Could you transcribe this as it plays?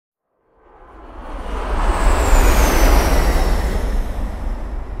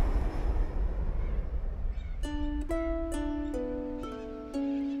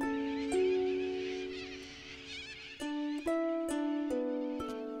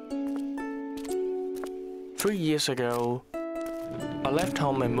3 years ago, I left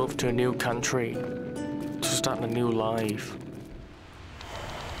home and moved to a new country to start a new life.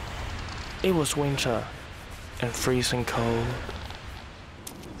 It was winter and freezing cold.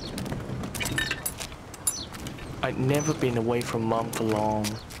 I'd never been away from Mom for long.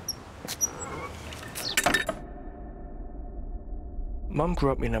 Mom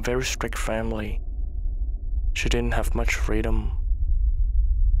grew up in a very strict family. She didn't have much freedom.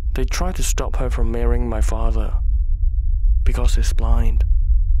 They tried to stop her from marrying my father because he's blind.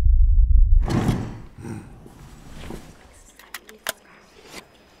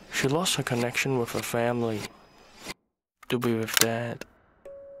 She lost her connection with her family to be with Dad.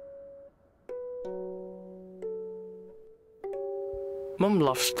 Mom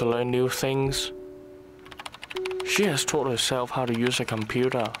loves to learn new things. She has taught herself how to use a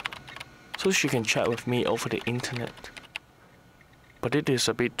computer so she can chat with me over the internet. But it is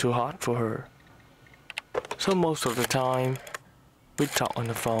a bit too hard for her. So most of the time, we talk on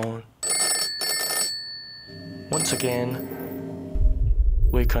the phone. Once again,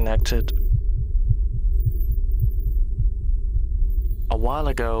 we're connected. A while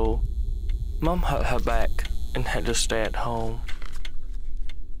ago, Mom hurt her back and had to stay at home.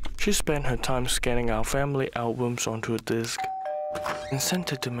 She spent her time scanning our family albums onto a disc and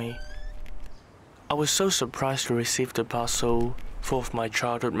sent it to me. I was so surprised to receive the parcel full of my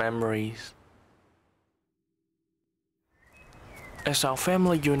childhood memories. As our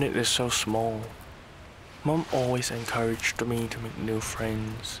family unit is so small, Mom always encouraged me to make new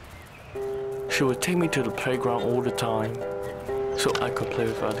friends. She would take me to the playground all the time so I could play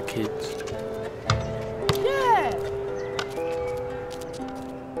with other kids.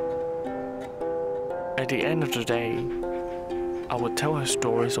 At the end of the day, I would tell her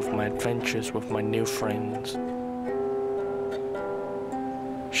stories of my adventures with my new friends.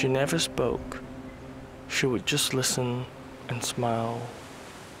 She never spoke. She would just listen and smile.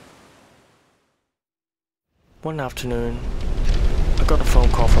 One afternoon, I got a phone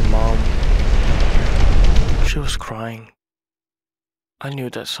call from Mom. She was crying. I knew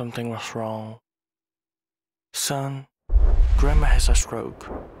that something was wrong. Son, Grandma has a stroke.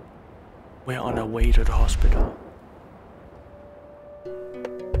 We're on our way to the hospital.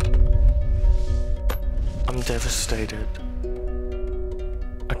 I'm devastated.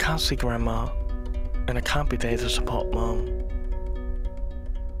 I can't see Grandma, and I can't be there to support Mom.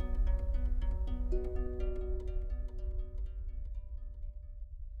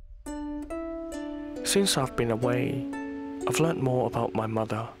 Since I've been away, I've learned more about my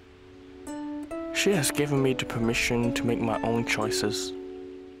mother. She has given me the permission to make my own choices.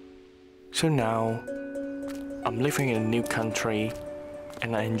 So now, I'm living in a new country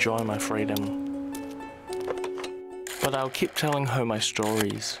and I enjoy my freedom. But I'll keep telling her my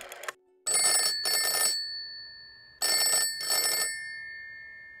stories.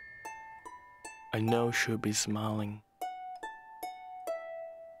 I know she'll be smiling.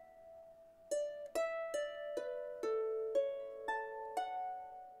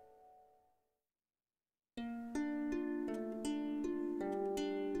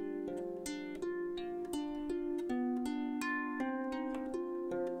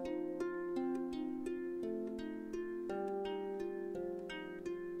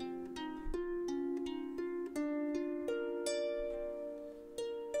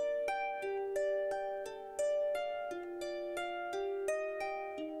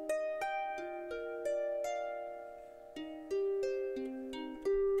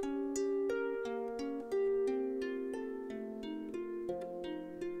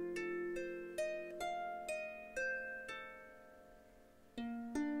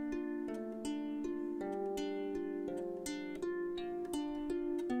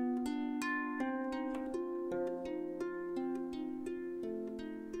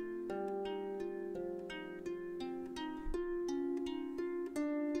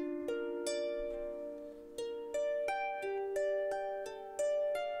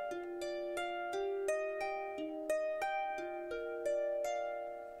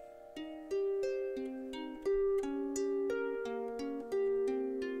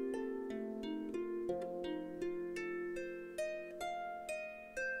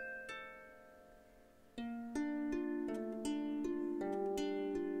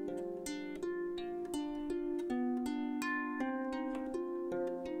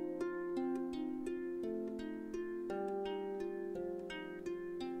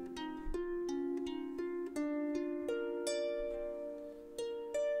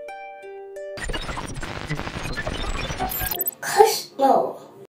 Hush, no.